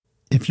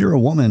If you're a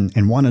woman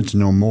and wanted to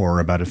know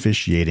more about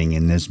officiating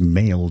in this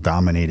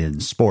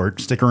male-dominated sport,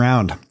 stick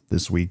around.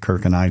 This week,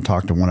 Kirk and I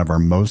talked to one of our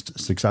most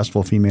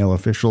successful female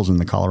officials in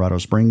the Colorado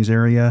Springs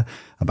area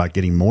about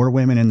getting more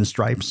women in the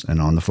stripes and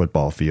on the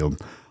football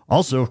field.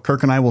 Also,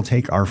 Kirk and I will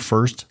take our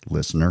first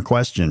listener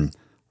question.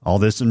 All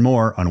this and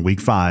more on Week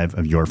 5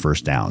 of Your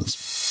First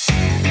Downs.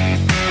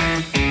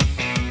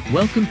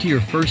 Welcome to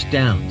Your First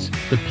Downs,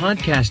 the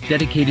podcast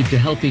dedicated to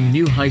helping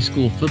new high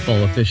school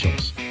football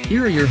officials.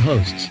 Here are your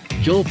hosts,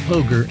 Joel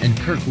Poger and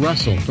Kirk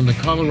Russell from the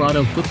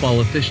Colorado Football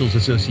Officials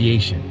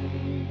Association.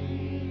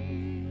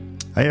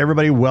 Hey,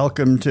 everybody.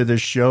 Welcome to the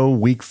show,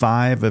 Week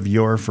 5 of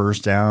Your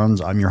First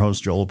Downs. I'm your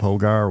host, Joel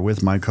Pogar,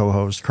 with my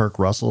co-host, Kirk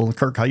Russell.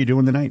 Kirk, how you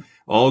doing tonight?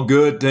 All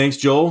good. Thanks,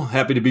 Joel.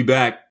 Happy to be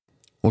back.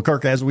 Well,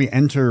 Kirk, as we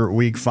enter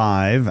Week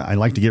 5, I'd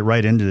like to get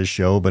right into the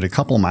show, but a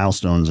couple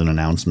milestones and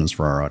announcements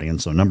for our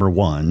audience. So number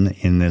one,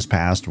 in this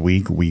past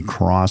week, we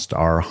crossed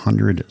our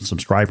 100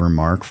 subscriber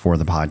mark for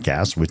the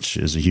podcast, which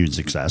is a huge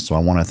success. So I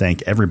want to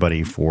thank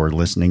everybody for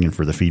listening and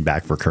for the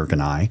feedback for Kirk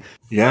and I.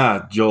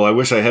 Yeah, Joel, I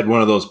wish I had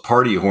one of those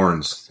party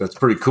horns. That's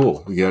pretty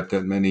cool. We got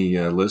that many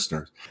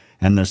listeners.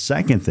 And the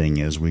second thing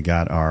is we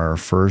got our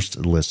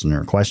first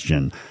listener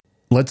question.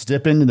 Let's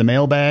dip into the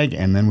mailbag,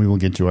 and then we will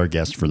get to our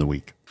guest for the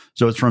week.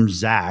 So it's from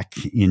Zach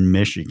in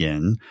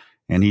Michigan,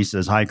 and he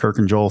says, "Hi, Kirk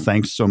and Joel.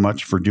 Thanks so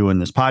much for doing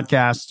this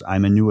podcast.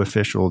 I'm a new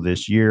official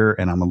this year,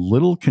 and I'm a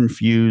little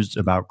confused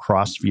about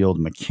Crossfield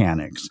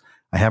Mechanics.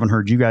 I haven't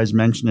heard you guys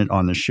mention it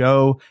on the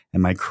show,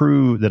 and my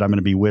crew that I'm going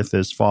to be with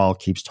this fall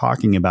keeps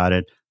talking about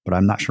it, but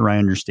I'm not sure I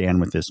understand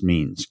what this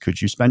means.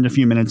 Could you spend a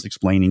few minutes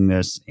explaining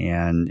this,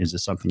 and is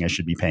this something I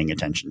should be paying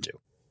attention to?"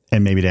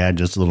 And maybe to add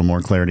just a little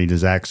more clarity to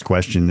Zach's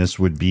question, this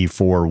would be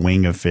for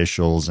wing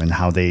officials and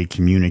how they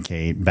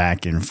communicate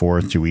back and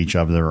forth to each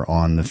other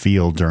on the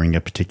field during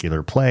a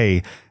particular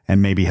play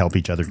and maybe help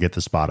each other get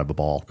the spot of the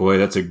ball. Boy,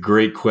 that's a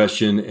great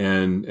question.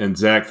 And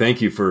Zach, thank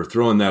you for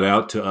throwing that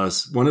out to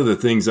us. One of the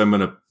things I'm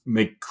going to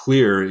make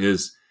clear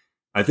is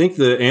I think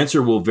the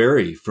answer will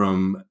vary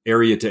from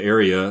area to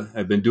area.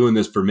 I've been doing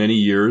this for many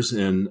years,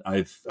 and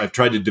I've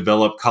tried to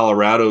develop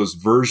Colorado's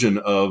version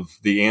of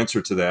the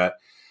answer to that.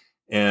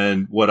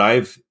 And what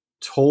I've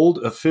told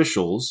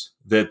officials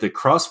that the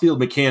Crossfield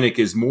mechanic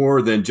is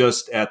more than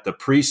just at the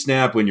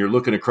pre-snap when you're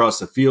looking across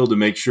the field to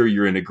make sure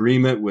you're in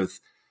agreement with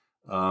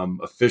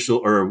official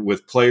or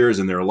with players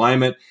and their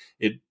alignment.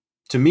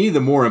 To me,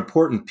 the more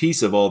important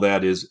piece of all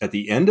that is at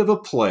the end of a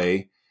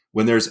play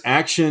when there's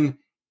action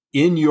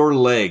in your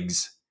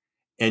legs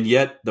and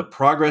yet the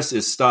progress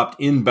is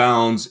stopped in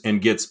bounds and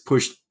gets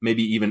pushed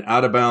maybe even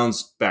out of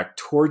bounds back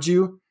towards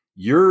you.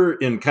 You're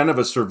in kind of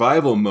a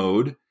survival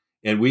mode.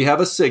 And we have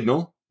a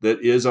signal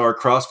that is our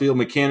Crossfield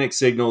mechanic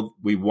signal.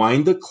 We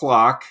wind the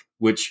clock,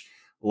 which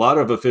a lot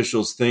of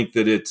officials think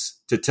that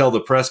it's to tell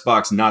the press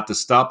box not to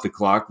stop the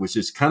clock, which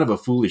is kind of a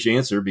foolish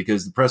answer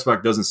because the press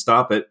box doesn't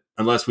stop it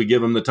unless we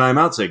give them the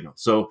timeout signal.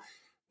 So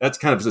that's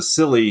kind of a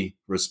silly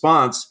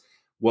response.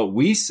 What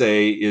we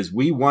say is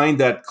we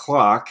wind that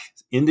clock,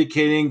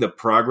 indicating the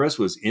progress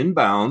was in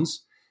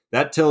bounds.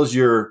 That tells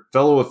your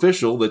fellow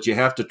official that you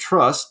have to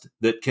trust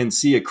that can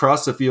see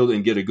across the field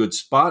and get a good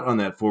spot on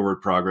that forward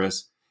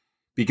progress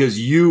because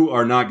you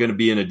are not going to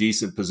be in a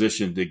decent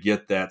position to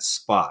get that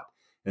spot.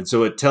 And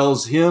so it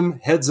tells him,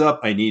 heads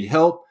up, I need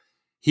help.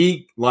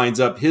 He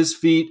lines up his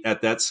feet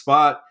at that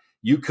spot.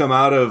 You come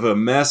out of a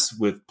mess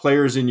with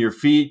players in your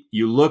feet.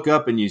 You look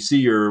up and you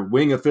see your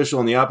wing official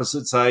on the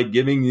opposite side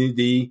giving you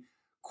the,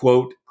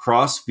 quote,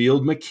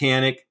 Crossfield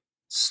mechanic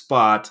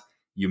spot.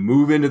 You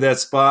move into that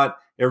spot.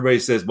 Everybody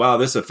says, wow,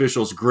 this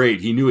official's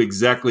great. He knew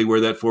exactly where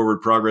that forward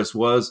progress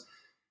was.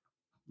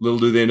 Little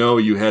do they know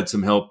you had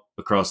some help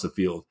across the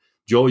field.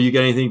 Joel, you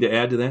got anything to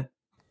add to that?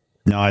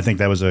 No, I think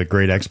that was a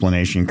great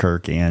explanation,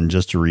 Kirk. And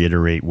just to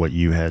reiterate what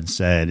you had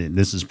said,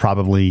 this is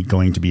probably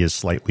going to be a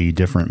slightly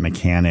different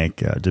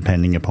mechanic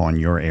depending upon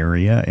your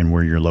area and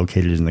where you're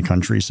located in the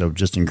country. So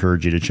just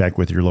encourage you to check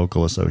with your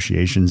local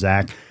association,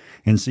 Zach,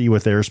 and see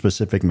what their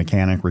specific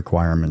mechanic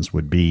requirements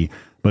would be.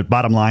 But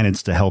bottom line,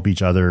 it's to help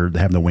each other, to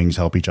have the wings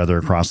help each other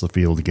across the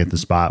field to get the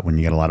spot when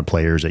you get a lot of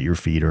players at your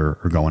feet or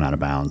going out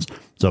of bounds.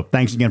 So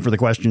thanks again for the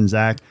question,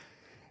 Zach.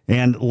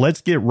 And let's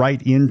get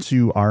right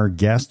into our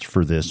guest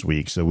for this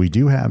week. So we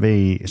do have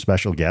a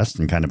special guest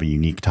and kind of a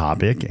unique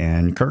topic.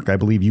 And Kirk, I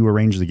believe you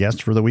arranged the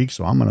guest for the week,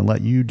 so I'm going to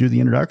let you do the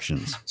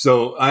introductions.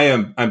 So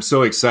I'm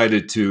so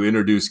excited to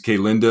introduce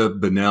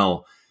Kaylinda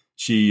Bunnell.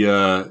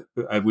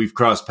 We've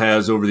crossed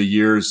paths over the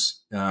years,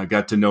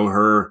 got to know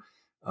her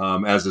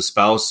as a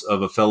spouse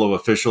of a fellow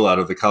official out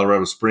of the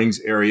Colorado Springs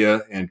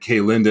area. And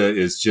Kaylinda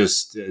is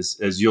just,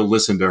 as you'll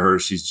listen to her,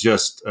 she's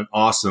just an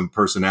awesome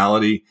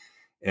personality.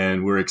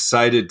 And we're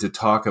excited to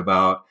talk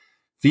about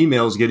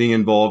females getting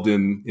involved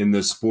in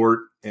this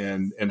sport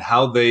and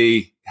how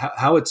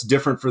it's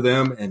different for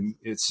them. And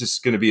it's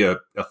just going to be a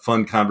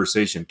fun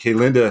conversation.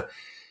 Kaylinda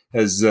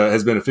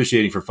has been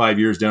officiating for 5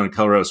 years down in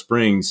Colorado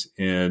Springs.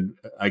 And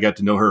I got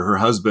to know her. Her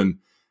husband,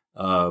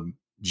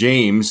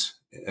 James,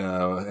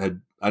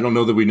 had I don't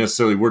know that we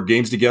necessarily work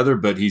games together,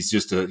 but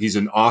he's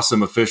an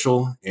awesome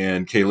official.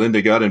 And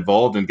Kaylinda got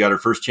involved and got her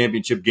first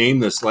championship game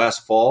this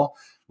last fall,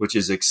 which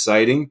is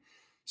exciting.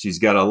 She's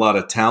got a lot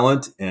of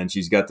talent, and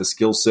she's got the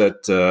skill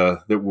set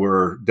that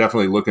we're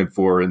definitely looking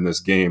for in this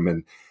game.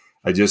 And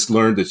I just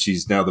learned that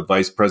she's now the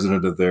vice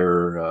president of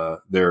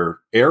their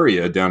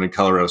area down in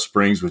Colorado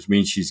Springs, which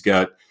means she's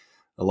got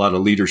a lot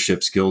of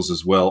leadership skills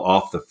as well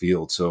off the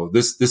field. So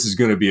this is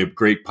going to be a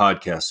great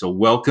podcast. So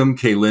welcome,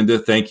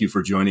 Kaylinda. Thank you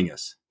for joining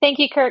us. Thank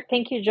you, Kirk.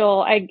 Thank you,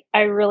 Joel. I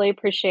really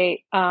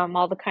appreciate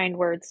all the kind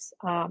words,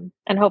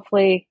 and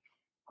hopefully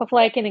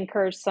I can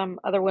encourage some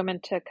other women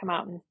to come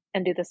out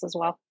and do this as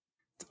well.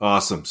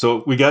 Awesome.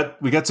 So we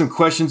got some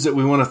questions that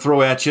we want to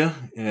throw at you,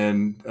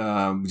 and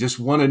just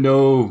want to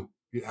know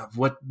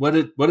what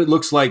it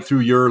looks like through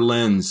your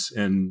lens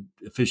and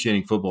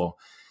officiating football.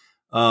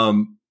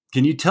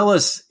 Can you tell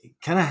us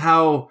kind of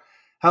how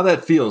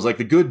that feels, like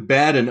the good,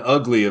 bad, and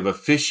ugly of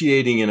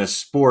officiating in a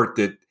sport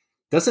that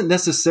doesn't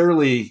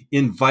necessarily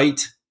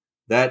invite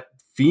that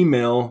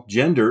female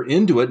gender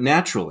into it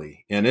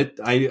naturally? And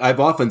I've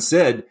often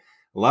said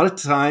a lot of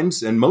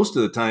times, and most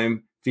of the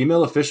time,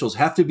 female officials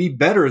have to be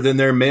better than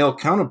their male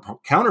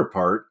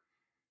counterpart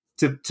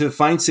to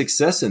find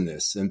success in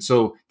this. And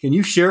so can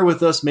you share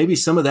with us maybe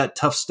some of that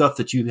tough stuff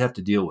that you have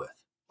to deal with?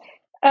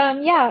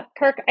 Yeah,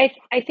 Kirk,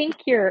 I think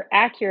you're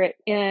accurate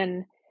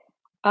in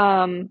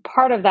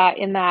part of that,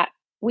 in that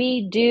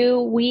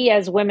we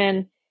as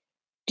women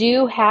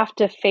do have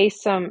to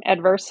face some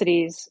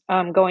adversities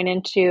going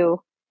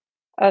into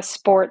a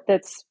sport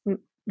that's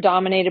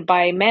dominated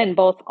by men,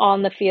 both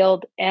on the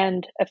field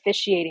and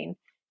officiating.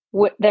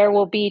 There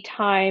will be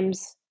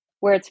times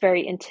where it's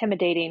very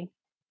intimidating,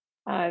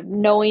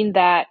 knowing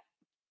that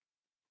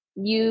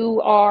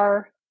you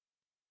are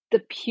the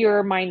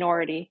pure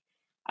minority.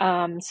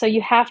 So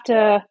you have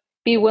to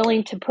be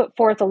willing to put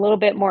forth a little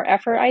bit more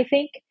effort, I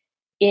think,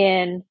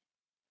 in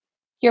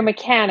your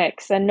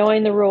mechanics and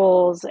knowing the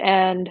rules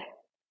and,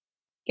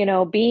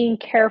 being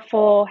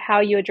careful how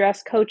you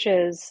address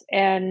coaches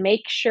and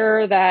make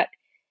sure that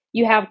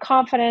you have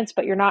confidence,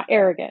 but you're not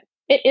arrogant.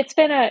 It's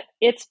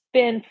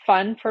been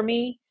fun for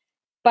me,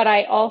 but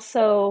I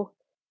also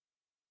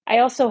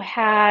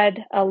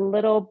had a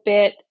little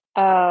bit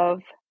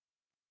of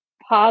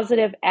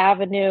positive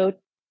avenue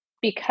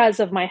because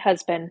of my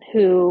husband,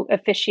 who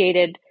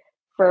officiated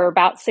for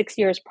about 6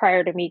 years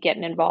prior to me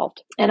getting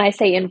involved. And I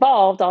say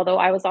involved, although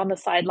I was on the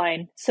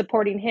sideline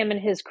supporting him and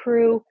his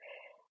crew,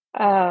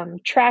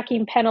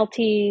 tracking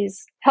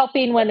penalties,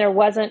 helping when there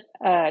wasn't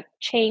a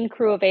chain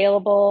crew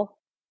available,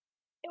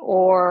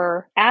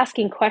 or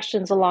asking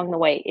questions along the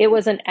way. It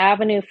was an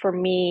avenue for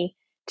me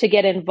to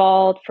get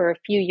involved for a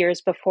few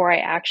years before I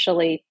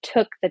actually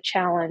took the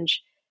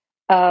challenge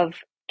of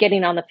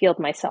getting on the field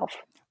myself.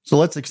 So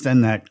let's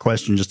extend that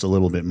question just a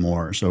little bit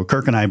more. So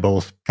Kirk and I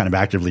both kind of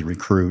actively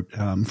recruit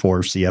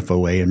for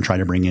CFOA and try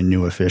to bring in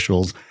new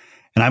officials.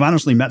 And I've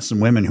honestly met some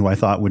women who I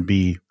thought would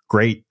be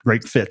great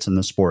fits in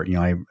the sport.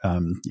 I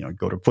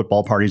go to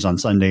football parties on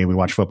Sunday. We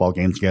watch football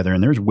games together,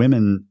 and there's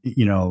women,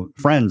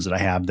 friends that I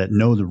have that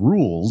know the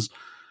rules,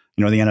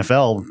 the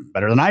NFL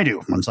better than I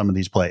do on some of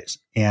these plays.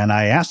 And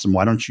I asked them,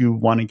 why don't you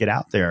want to get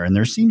out there? And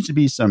there seems to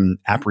be some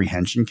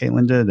apprehension,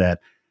 Kaylinda, that,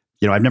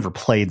 I've never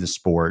played the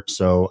sport,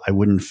 so I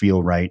wouldn't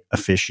feel right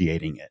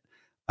officiating it.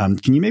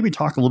 Can you maybe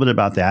talk a little bit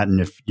about that?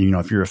 And if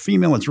you're a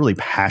female that's really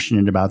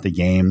passionate about the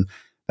game,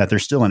 that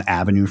there's still an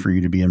avenue for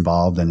you to be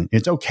involved, and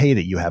it's okay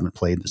that you haven't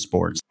played the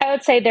sports. I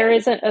would say there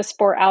isn't a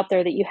sport out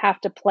there that you have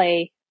to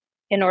play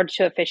in order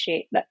to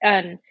officiate.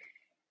 And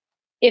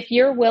if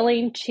you're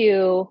willing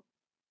to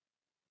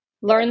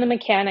learn the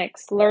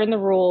mechanics, learn the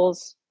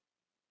rules,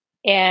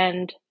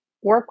 and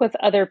work with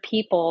other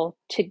people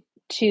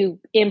to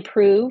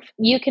improve,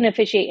 you can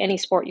officiate any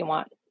sport you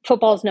want.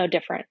 Football is no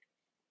different.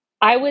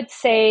 I would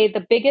say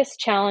the biggest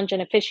challenge in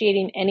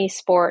officiating any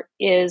sport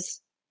is,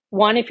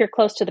 one, if you're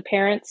close to the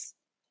parents,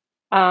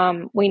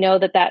 we know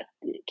that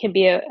can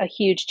be a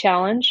huge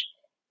challenge.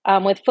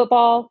 With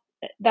football,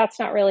 that's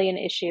not really an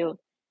issue.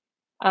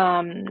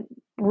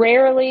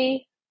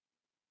 Rarely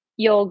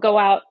you'll go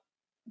out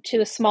to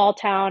a small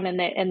town and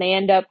they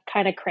end up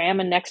kind of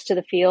cramming next to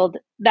the field.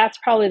 That's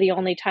probably the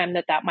only time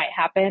that might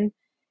happen.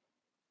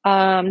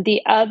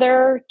 The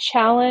other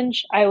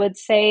challenge I would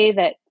say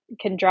that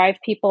can drive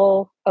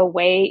people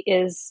away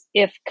is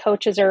if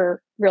coaches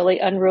are really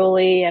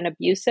unruly and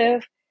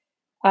abusive.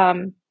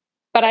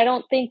 But I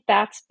don't think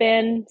that's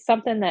been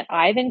something that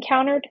I've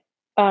encountered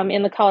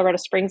in the Colorado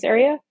Springs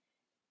area.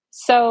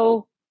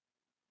 So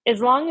as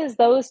long as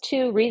those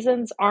two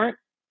reasons aren't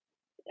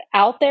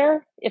out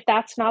there, if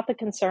that's not the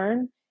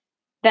concern,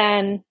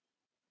 then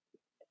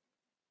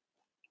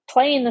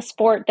playing the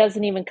sport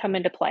doesn't even come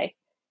into play.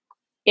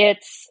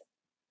 It's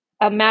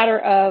a matter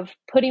of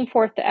putting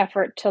forth the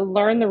effort to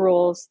learn the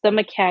rules, the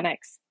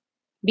mechanics,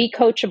 be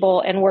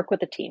coachable, and work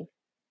with a team,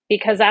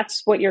 because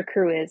that's what your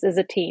crew is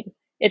a team.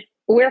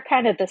 We're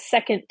kind of the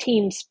second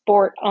team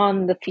sport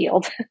on the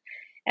field.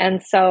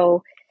 And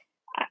so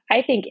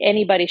I think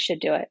anybody should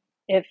do it.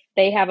 If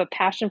they have a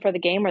passion for the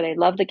game or they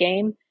love the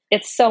game,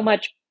 it's so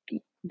much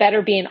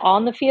better being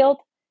on the field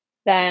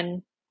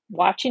than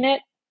watching it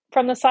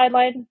from the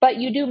sideline. But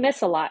you do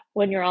miss a lot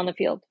when you're on the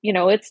field.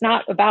 It's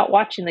not about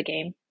watching the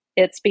game.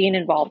 It's being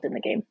involved in the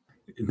game.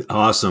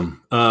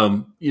 Awesome.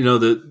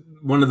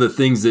 One of the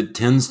things that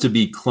tends to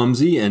be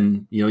clumsy,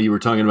 and you were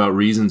talking about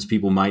reasons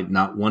people might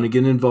not want to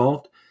get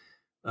involved.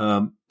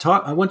 I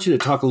want you to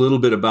talk a little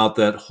bit about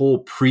that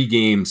whole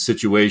pregame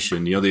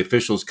situation. The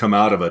officials come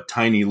out of a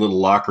tiny little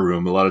locker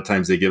room. A lot of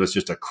times they give us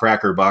just a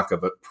cracker box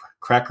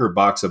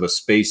of a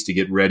space to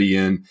get ready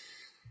in.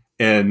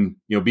 And,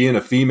 being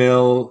a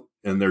female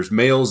and there's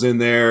males in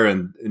there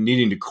and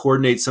needing to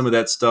coordinate some of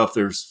that stuff,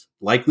 there's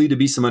likely to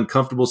be some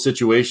uncomfortable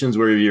situations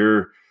where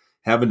you're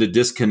having to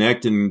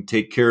disconnect and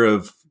take care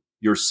of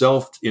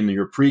yourself in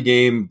your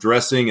pregame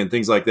dressing and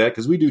things like that,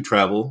 because we do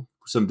travel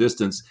some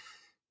distance.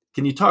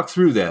 Can you talk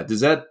through that?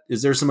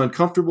 Is there some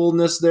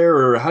uncomfortableness there,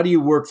 or how do you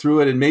work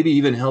through it and maybe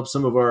even help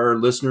some of our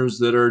listeners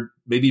that are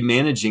maybe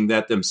managing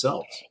that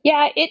themselves?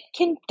 Yeah, it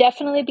can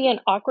definitely be an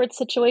awkward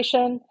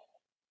situation,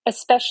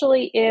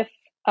 especially if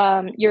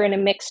you're in a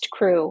mixed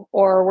crew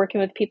or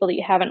working with people that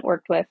you haven't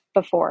worked with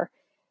before.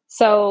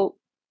 So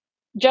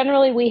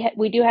generally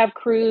we do have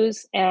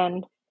crews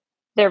and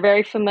they're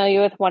very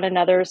familiar with one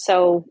another.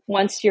 So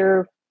once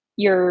you're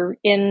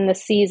in the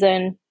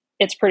season,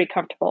 it's pretty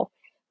comfortable.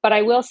 But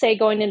I will say,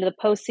 going into the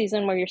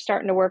postseason where you're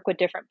starting to work with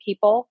different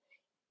people,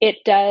 it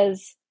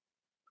does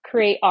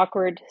create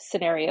awkward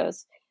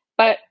scenarios.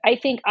 But I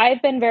think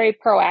I've been very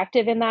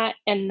proactive in that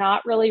and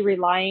not really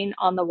relying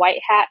on the white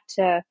hat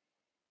to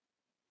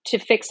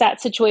fix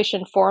that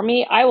situation for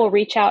me. I will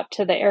reach out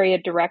to the area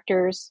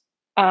directors,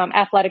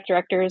 athletic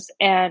directors,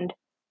 and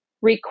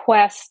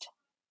request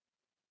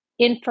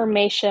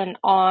information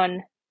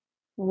on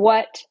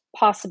what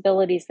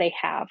possibilities they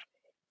have,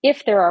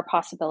 if there are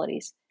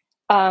possibilities.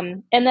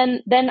 And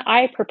then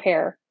I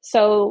prepare.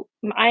 So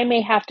I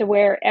may have to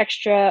wear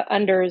extra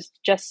unders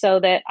just so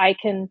that I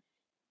can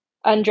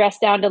undress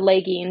down to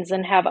leggings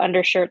and have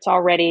undershirts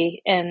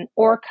already,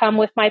 or come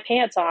with my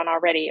pants on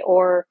already,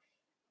 or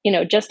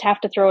just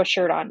have to throw a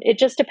shirt on. It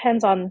just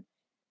depends on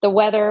the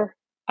weather,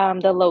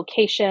 the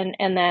location,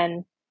 and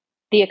then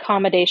the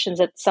accommodations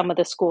that some of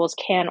the schools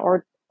can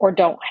or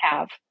don't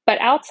have.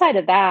 But outside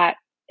of that,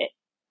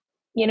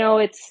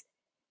 it's,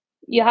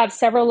 you have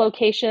several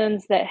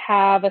locations that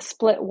have a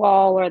split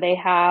wall, or they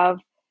have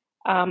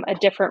a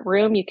different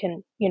room. You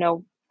can,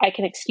 I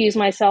can excuse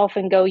myself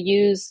and go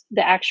use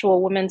the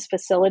actual women's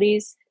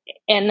facilities.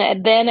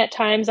 And then at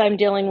times I'm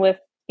dealing with,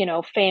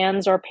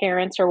 fans or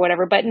parents or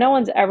whatever, but no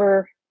one's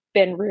ever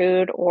been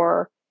rude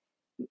or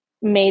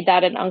made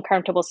that an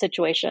uncomfortable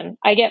situation.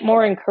 I get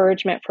more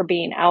encouragement for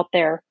being out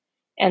there.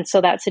 And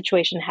so that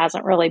situation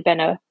hasn't really been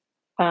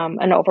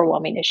an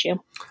overwhelming issue.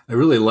 I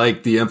really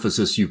like the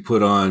emphasis you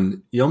put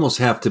on, you almost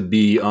have to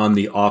be on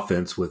the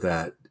offense with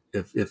that.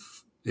 If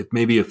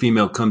maybe a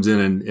female comes in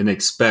and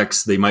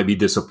expects, they might be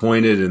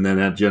disappointed, and then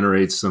that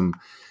generates some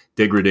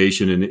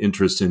degradation and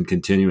interest in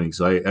continuing.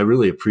 So I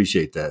really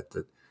appreciate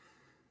that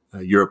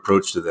your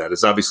approach to that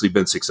has obviously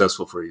been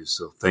successful for you.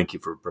 So thank you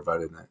for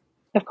providing that.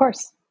 Of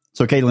course.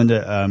 So,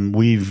 Kaylinda,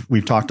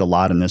 we've talked a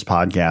lot in this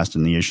podcast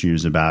and the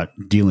issues about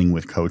dealing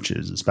with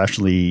coaches,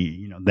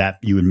 especially that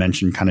you had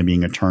mentioned kind of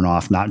being a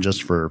turnoff, not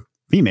just for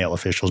female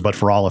officials, but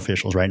for all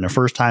officials, right? And a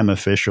first-time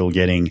official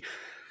getting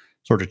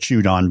sort of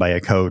chewed on by a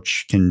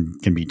coach can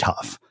be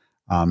tough.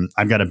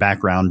 I've got a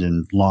background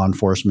in law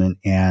enforcement,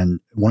 and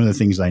one of the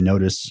things I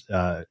noticed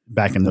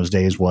back in those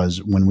days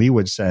was when we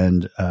would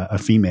send a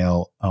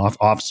female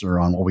officer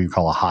on what we would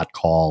call a hot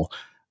call,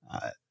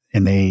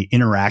 and they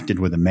interacted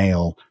with a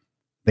male,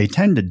 they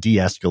tend to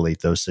de-escalate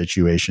those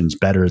situations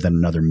better than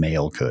another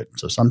male could.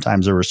 So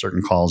sometimes there were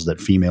certain calls that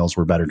females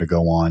were better to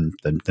go on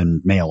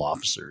than male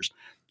officers.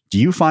 Do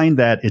you find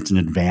that it's an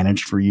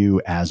advantage for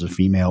you as a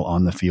female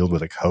on the field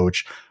with a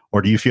coach,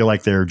 or do you feel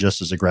like they're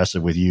just as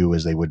aggressive with you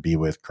as they would be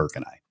with Kirk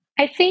and I?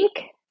 I think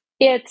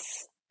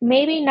it's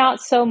maybe not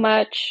so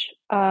much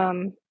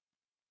an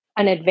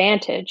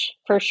advantage,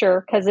 for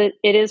sure, because it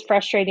is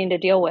frustrating to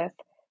deal with.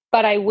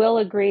 But I will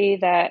agree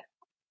that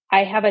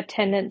I have a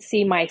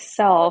tendency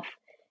myself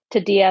to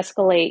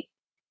de-escalate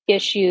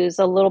issues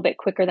a little bit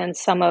quicker than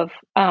some of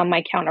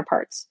my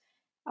counterparts.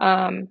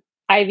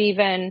 I've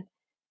even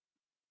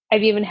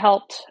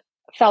helped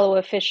fellow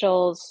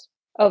officials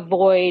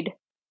avoid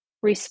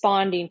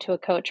responding to a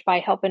coach by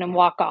helping him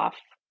walk off.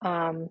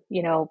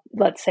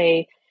 Let's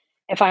say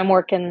if I'm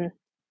working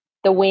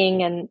the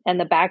wing and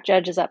the back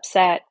judge is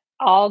upset,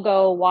 I'll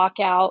go walk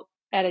out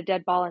at a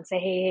dead ball and say,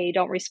 hey,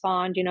 don't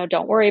respond,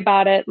 don't worry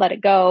about it, let it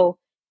go.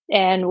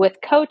 And with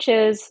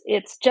coaches,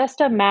 it's just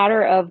a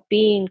matter of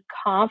being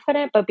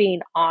confident, but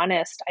being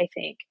honest, I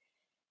think.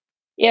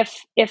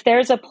 If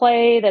there's a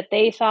play that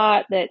they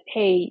thought that,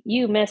 hey,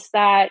 you missed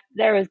that,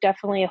 there was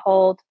definitely a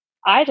hold,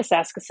 I just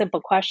ask a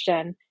simple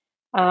question.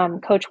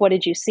 Coach, what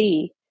did you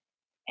see?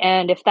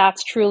 And if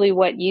that's truly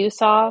what you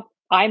saw,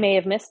 I may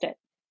have missed it,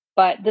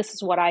 but this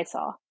is what I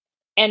saw.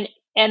 And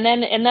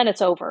then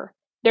it's over.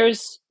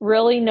 There's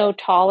really no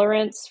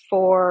tolerance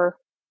for,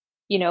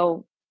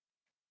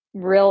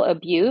 real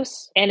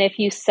abuse. And if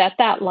you set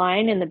that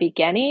line in the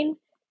beginning,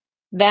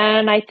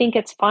 then I think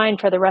it's fine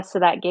for the rest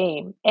of that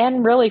game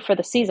and really for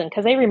the season,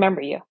 because they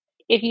remember you.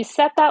 If you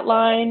set that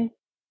line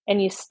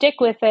and you stick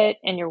with it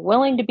and you're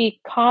willing to be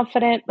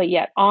confident but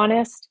yet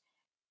honest,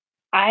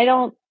 I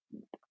don't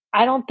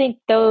think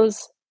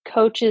those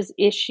coaches'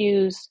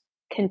 issues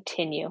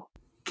continue.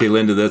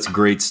 Kaylinda, that's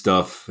great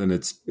stuff, and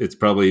it's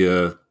probably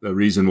a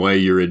reason why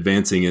you're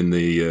advancing in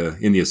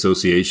the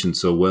association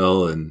so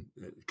well. And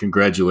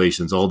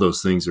congratulations! All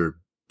those things are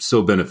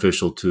so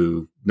beneficial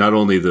to not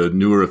only the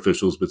newer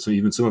officials, but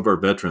even some of our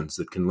veterans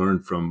that can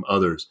learn from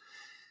others.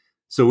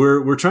 So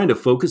we're trying to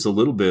focus a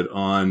little bit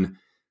on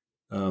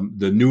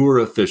the newer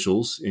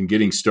officials in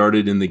getting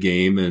started in the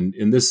game, and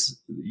in this,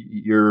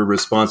 your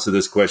response to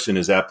this question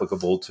is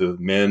applicable to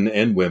men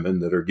and women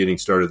that are getting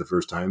started the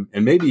first time,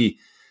 and maybe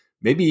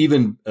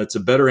even it's a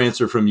better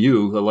answer from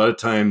you. A lot of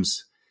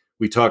times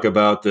we talk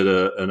about that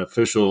an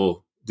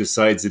official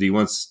decides that he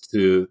wants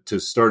to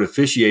start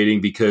officiating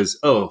because,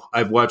 oh,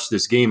 I've watched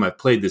this game. I've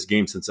played this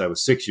game since I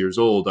was 6 years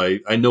old.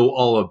 I know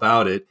all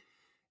about it.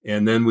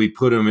 And then we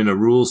put them in a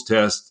rules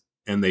test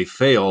and they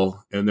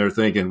fail. And they're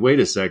thinking, wait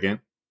a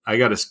second, I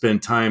got to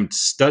spend time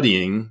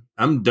studying.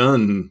 I'm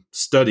done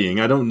studying.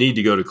 I don't need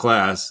to go to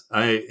class.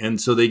 And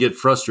so they get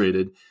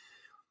frustrated.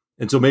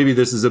 And so maybe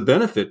this is a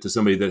benefit to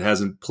somebody that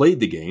hasn't played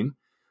the game,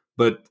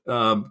 but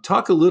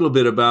talk a little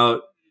bit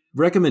about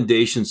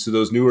recommendations to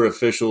those newer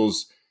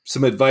officials,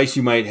 some advice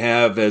you might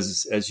have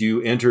as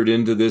you entered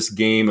into this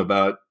game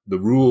about the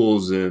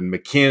rules and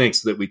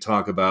mechanics that we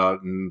talk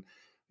about, and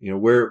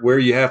where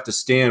you have to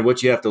stand,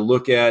 what you have to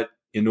look at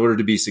in order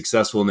to be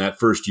successful in that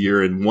first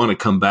year and want to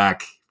come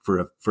back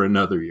for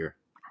another year.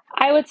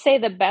 I would say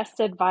the best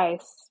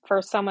advice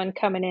for someone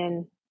coming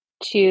in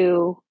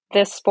to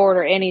this sport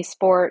or any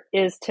sport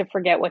is to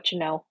forget what you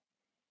know.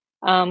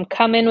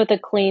 Come in with a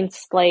clean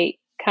slate,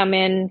 come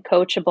in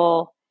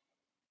coachable,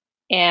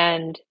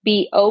 and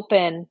be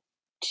open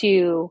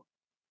to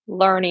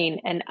learning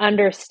and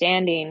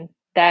understanding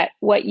that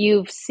what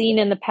you've seen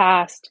in the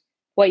past,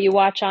 what you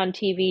watch on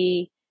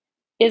TV,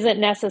 isn't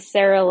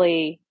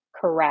necessarily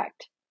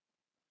correct,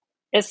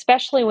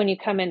 especially when you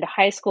come into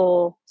high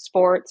school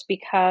sports,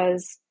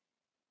 because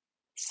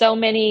so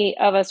many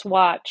of us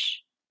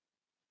watch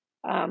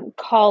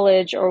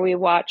college or we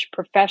watch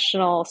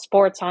professional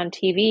sports on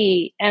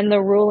TV, and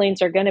the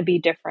rulings are going to be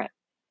different.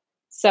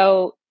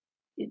 So,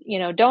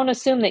 don't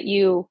assume that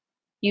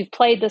you've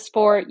played the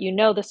sport, you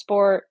know the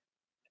sport.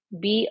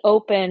 Be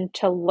open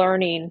to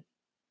learning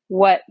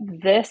what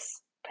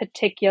this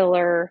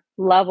particular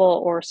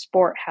level or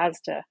sport has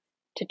to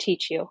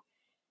teach you,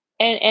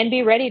 and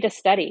be ready to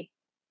study.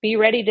 Be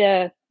ready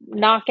to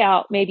knock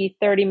out maybe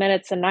 30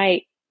 minutes a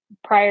night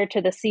prior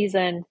to the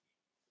season,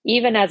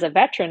 even as a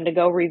veteran, to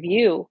go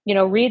review,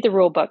 read the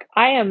rule book.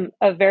 I am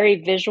a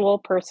very visual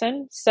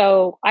person,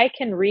 so I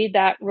can read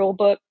that rule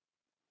book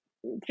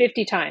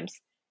 50 times.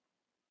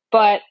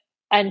 But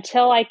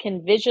until I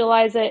can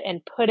visualize it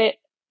and put it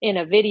in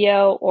a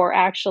video or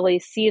actually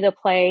see the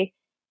play,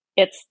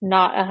 it's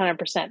not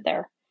 100%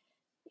 there.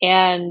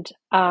 And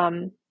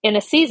in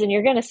a season,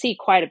 you're going to see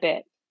quite a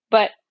bit.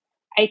 But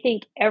I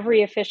think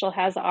every official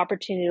has the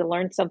opportunity to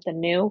learn something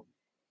new,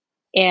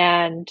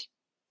 and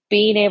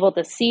being able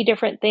to see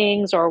different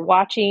things or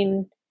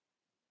watching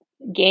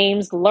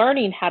games,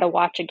 learning how to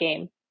watch a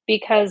game.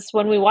 Because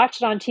when we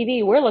watch it on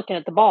TV, we're looking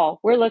at the ball.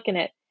 We're looking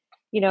at,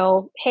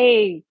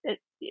 hey,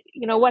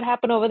 what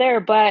happened over there?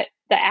 But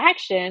the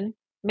action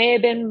may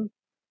have been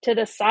to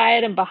the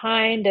side and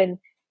behind, and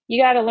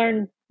you got to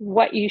learn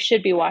what you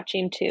should be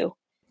watching too.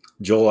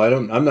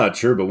 Joel, I'm not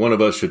sure, but one of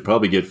us should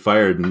probably get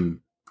fired, and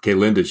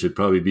Kaylinda should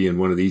probably be in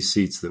one of these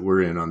seats that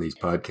we're in on these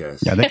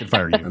podcasts. Yeah, they could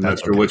fire you. I'm not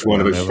sure which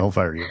one of us. They'll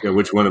fire you. Yeah,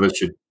 which one of us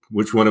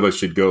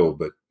should go,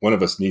 but one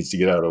of us needs to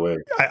get out of the way.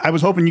 I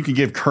was hoping you could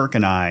give Kirk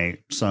and I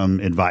some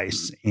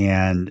advice,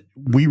 and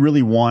we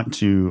really want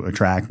to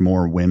attract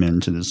more women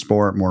to the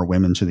sport, more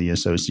women to the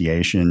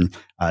association.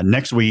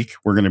 Next week,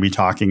 we're going to be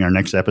talking our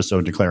next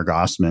episode to Claire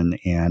Gossman,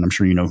 and I'm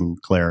sure you know who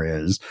Claire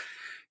is.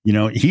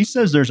 He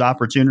says there's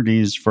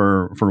opportunities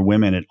for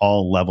women at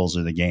all levels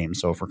of the game.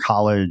 So for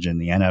college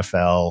and the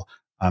NFL,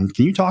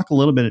 can you talk a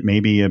little bit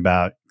maybe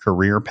about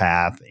career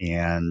path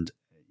and,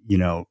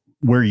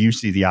 where you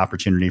see the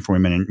opportunity for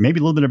women, and maybe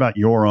a little bit about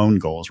your own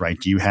goals, right?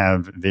 Do you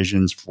have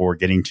visions for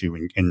getting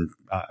to in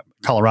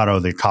Colorado?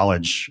 The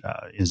college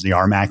is the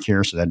RMAC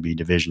here, so that'd be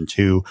Division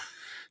II.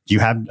 Do you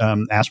have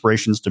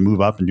aspirations to move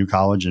up and do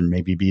college and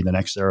maybe be the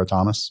next Sarah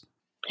Thomas?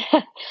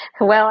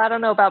 Well, I don't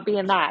know about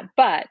being that,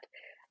 but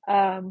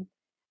I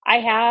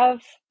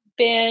have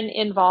been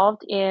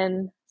involved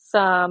in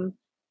some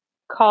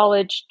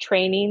college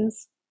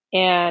trainings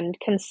and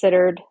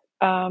considering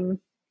the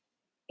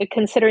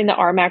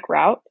RMAC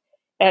route.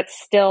 That's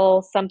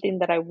still something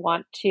that I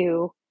want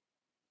to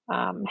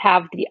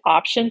have the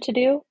option to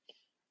do.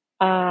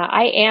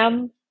 I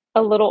am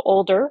a little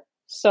older,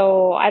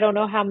 so I don't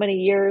know how many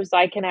years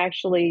I can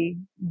actually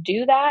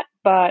do that,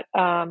 but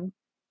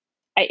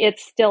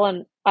it's still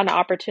an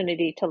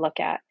opportunity to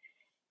look at.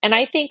 And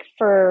I think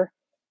for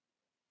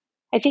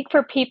I think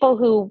for people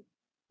who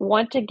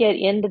want to get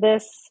into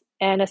this,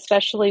 and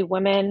especially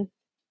women,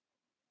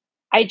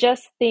 I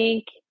just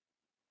think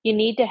you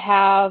need to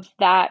have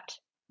that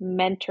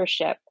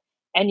mentorship,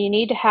 and you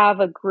need to have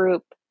a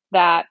group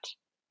that,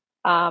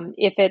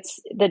 if it's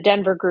the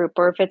Denver group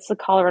or if it's the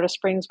Colorado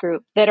Springs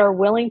group, that are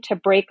willing to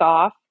break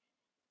off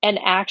and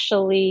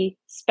actually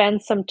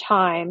spend some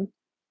time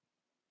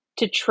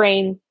to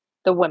train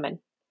the women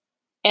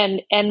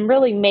and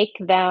really make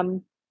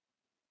them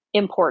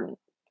important.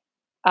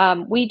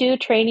 We do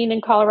training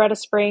in Colorado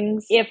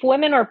Springs. If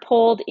women are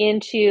pulled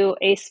into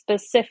a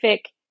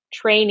specific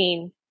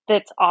training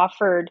that's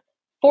offered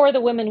for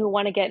the women who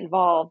want to get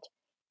involved,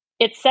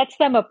 it sets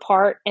them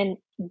apart and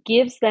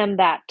gives them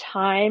that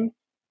time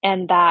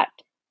and that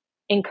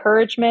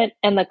encouragement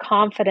and the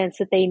confidence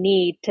that they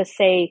need to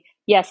say,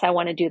 yes, I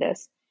want to do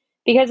this.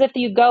 Because if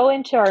you go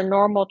into our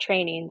normal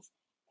trainings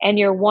and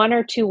you're one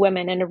or two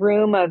women in a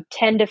room of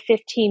 10 to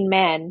 15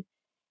 men,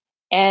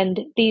 and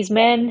these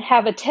men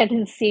have a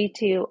tendency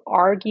to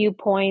argue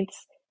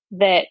points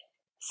that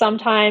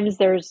sometimes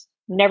there's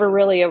never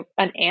really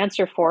an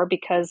answer for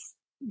because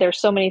there's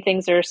so many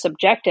things that are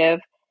subjective,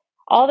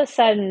 all of a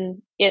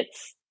sudden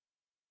it's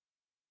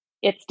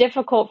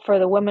difficult for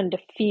the women to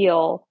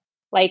feel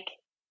like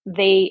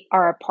they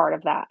are a part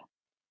of that.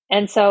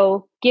 And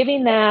so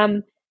giving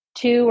them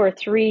 2 or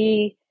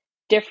 3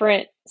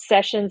 different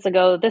sessions to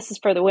go, this is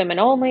for the women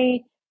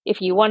only.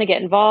 If you want to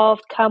get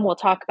involved, come, we'll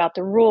talk about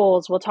the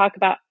rules. We'll talk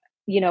about,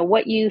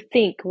 what you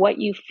think, what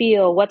you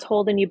feel, what's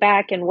holding you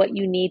back, and what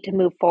you need to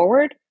move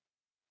forward.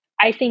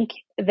 I think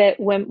that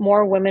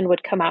more women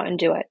would come out and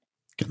do it.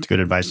 That's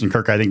good advice. And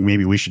Kirk, I think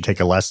maybe we should take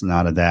a lesson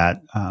out of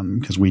that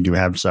because we do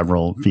have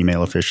several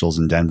female officials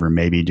in Denver,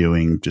 maybe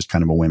doing just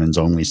kind of a women's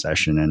only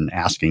session and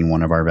asking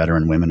one of our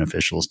veteran women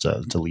officials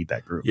to lead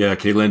that group. Yeah,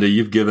 Kaylinda,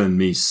 you've given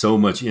me so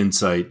much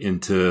insight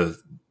into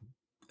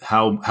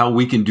how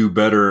we can do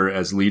better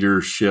as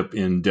leadership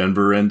in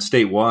Denver and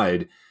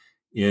statewide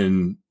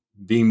in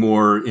being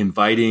more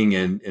inviting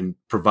and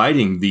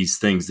providing these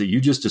things that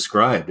you just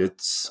described.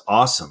 It's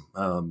awesome.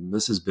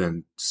 This has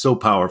been so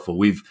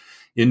powerful.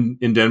 In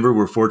Denver,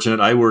 we're fortunate.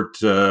 I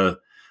worked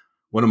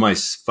one of my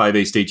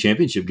 5A state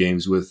championship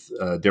games with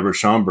Deborah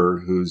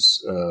Schomburg,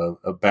 who's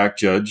a back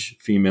judge,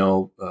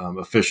 female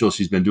official.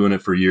 She's been doing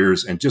it for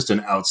years and just an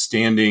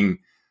outstanding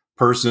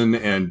person.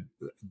 And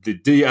the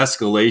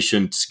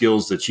de-escalation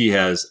skills that she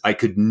has, I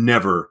could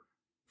never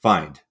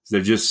find.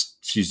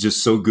 She's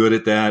just so good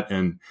at that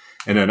and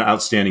an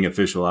outstanding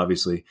official,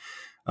 obviously.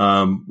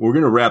 We're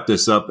going to wrap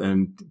this up.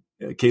 And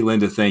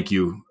Kaylinda, thank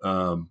you.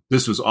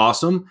 This was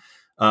awesome.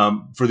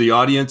 For the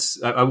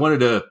audience, I wanted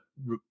to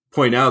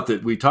point out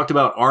that we talked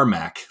about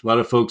RMAC. A lot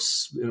of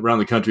folks around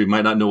the country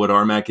might not know what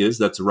RMAC is.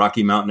 That's a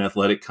Rocky Mountain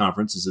Athletic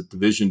Conference. It's a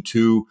Division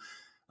II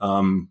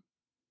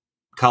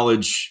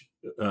college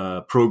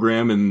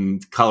program,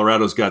 and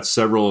Colorado's got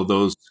several of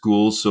those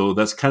schools. So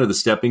that's kind of the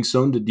stepping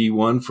stone to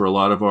D1 for a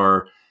lot of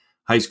our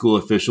high school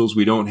officials.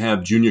 We don't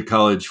have junior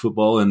college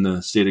football in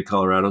the state of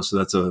Colorado, so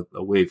that's a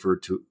way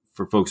for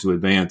folks to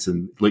advance.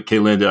 And like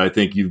Kaylinda, I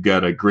think you've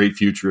got a great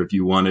future if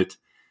you want it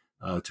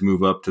to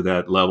move up to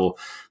that level.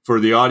 For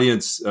the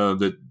audience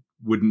that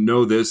wouldn't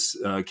know this,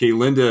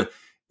 Kaylinda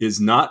is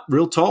not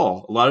real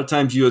tall. A lot of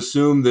times you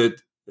assume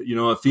that,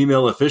 a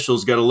female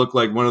official's got to look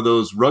like one of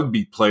those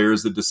rugby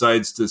players that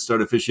decides to start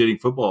officiating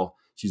football.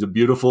 She's a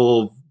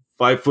beautiful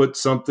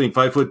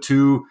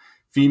 5'2"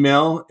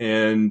 female,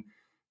 and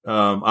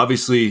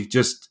obviously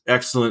just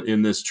excellent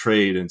in this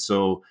trade. And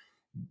so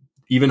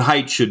even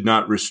height should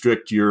not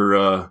restrict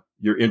your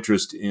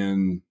interest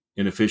in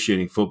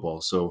officiating football.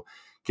 So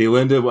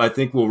Kaylinda, I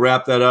think we'll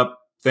wrap that up.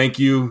 Thank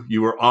you.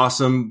 You were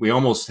awesome. We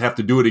almost have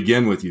to do it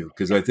again with you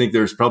because I think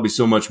there's probably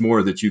so much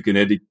more that you can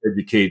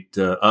educate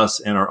us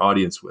and our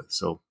audience with.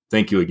 So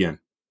thank you again.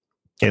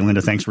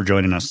 Kaylinda, thanks for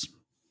joining us.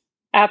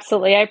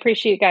 Absolutely. I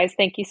appreciate you guys.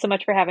 Thank you so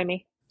much for having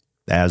me.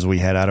 As we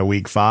head out of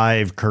week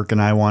 5, Kirk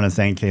and I want to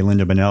thank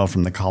Kaylinda Bunnell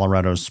from the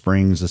Colorado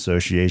Springs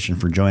Association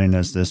for joining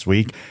us this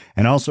week,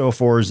 and also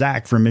for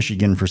Zach from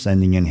Michigan for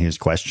sending in his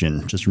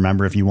question. Just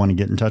remember, if you want to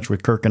get in touch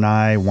with Kirk and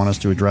I, want us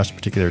to address a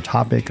particular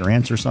topic or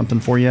answer something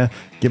for you,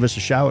 give us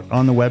a shout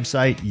on the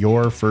website,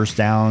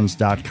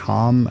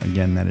 yourfirstdowns.com.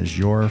 Again, that is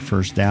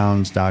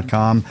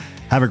yourfirstdowns.com.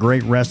 Have a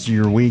great rest of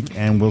your week,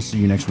 and we'll see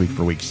you next week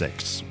for week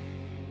 6.